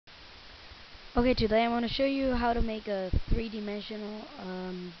Okay, today I'm going to show you how to make a three-dimensional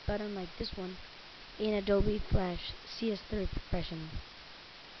button like this one in Adobe Flash CS3 Professional.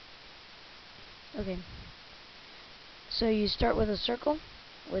 Okay, so you start with a circle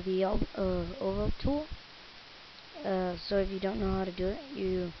with the oval tool. So if you don't know how to do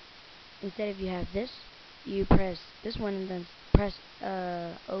it, instead if you have this, you press this one and then press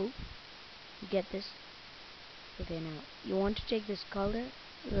O. You get this. Okay, now you want to take this color,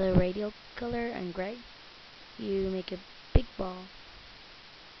 the radial color and gray. You make a big ball.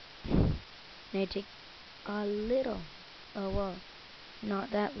 Now you take a little, well, not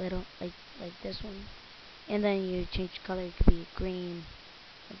that little, like this one, and then you change color. It could be green,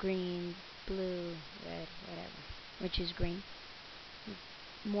 blue, red, whatever, which is green.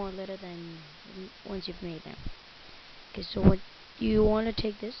 More little than once you've made them. Okay, so what you want to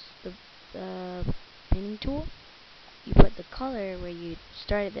take this, the painting tool. You put the color where you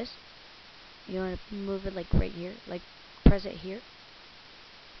started this. You want to move it like right here, like press it here,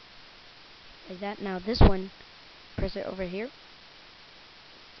 like that. Now this one, press it over here,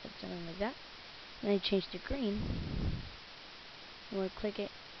 like something like that. And then you change to green. You want to click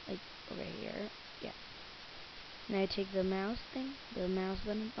it like over here. Yeah. Now you take the mouse thing, the mouse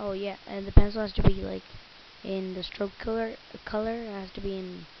button. Oh yeah, and the pencil has to be like in the stroke color. Color has to be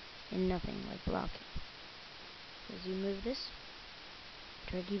in nothing, like blocking. So as you move this,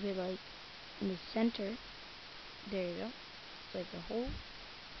 try to keep it like in the center. There you go. It's like a hole.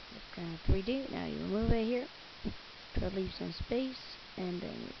 It's kind of 3D. Now you move it here. Try to leave some space, and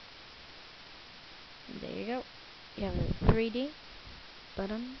then there you go. You have a 3D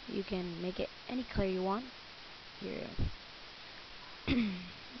button. You can make it any color you want. Here you go.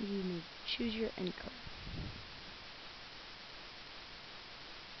 You may choose your any color.